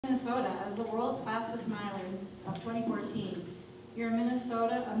Minnesota as the world's fastest miler of 2014. You're a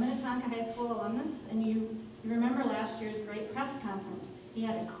Minnetonka High School alumnus, and you remember last year's great press conference. He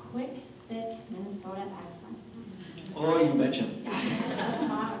had a quick, thick Minnesota accent. Oh, you betcha.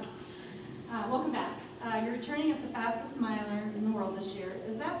 Welcome back. You're returning as the fastest miler in the world this year.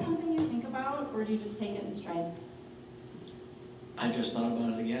 Is that something you think about, or do you just take it in stride? I just thought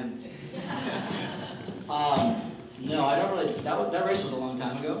about it again. No, I don't really. That race was a long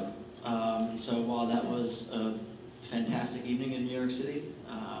time ago. So while that was a fantastic evening in New York City,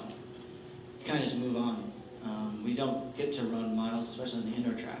 you kind of just move on. We don't get to run miles, especially on the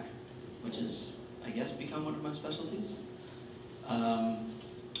indoor track, which is, I guess, become one of my specialties.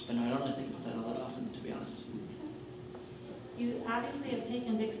 But no, I don't really think about that all that often, to be honest. You obviously have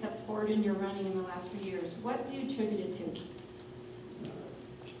taken big steps forward in your running in the last few years. What do you attribute it to?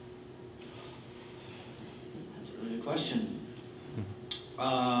 That's a really good question.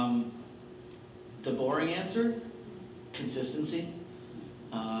 The boring answer, consistency.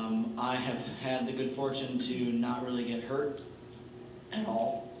 I have had the good fortune to not really get hurt at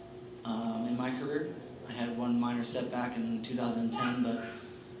all in my career. I had one minor setback in 2010, but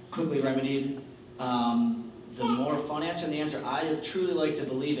quickly remedied. The more fun answer, and the answer I truly like to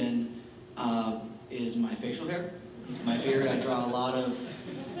believe in, is my facial hair. My beard, I draw a lot of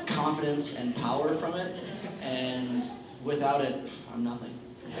confidence and power from it, and without it, I'm nothing.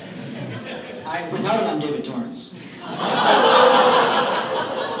 Without it, I'm David Torrance.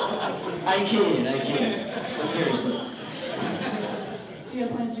 I kid, but seriously. Do you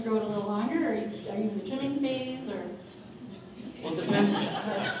have plans to grow it a little longer, or are you in the trimming phase, or? Well,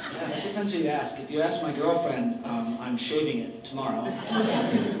 that depends who you ask. If you ask my girlfriend, I'm shaving it tomorrow.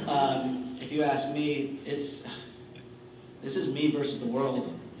 If you ask me, this is me versus the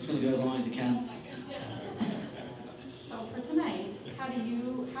world. It's going to go as long as it can. So for tonight,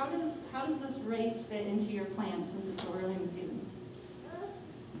 how does this race fit into your plans since it's so early in the season?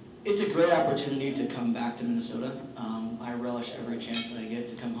 It's a great opportunity to come back to Minnesota. I relish every chance that I get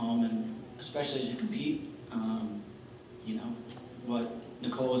to come home, and especially to compete. You know, what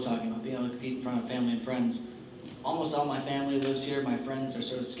Nicole was talking about, being able to compete in front of family and friends. Almost all my family lives here. My friends are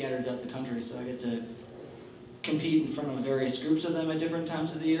sort of scattered throughout the country, so I get to compete in front of various groups of them at different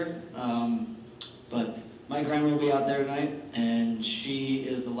times of the year. But my grandma will be out there tonight, and she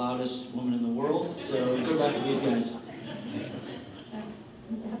is the loudest woman in the world, so good luck to these guys.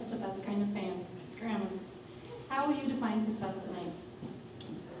 That's the best kind of fan, grandma. How will you define success tonight?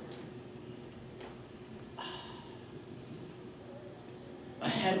 A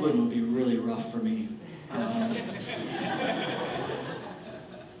headwind would be really rough for me.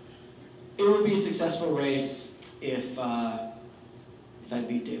 It would be a successful race if I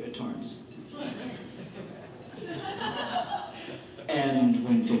beat David Torrance and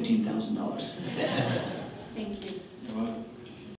win $15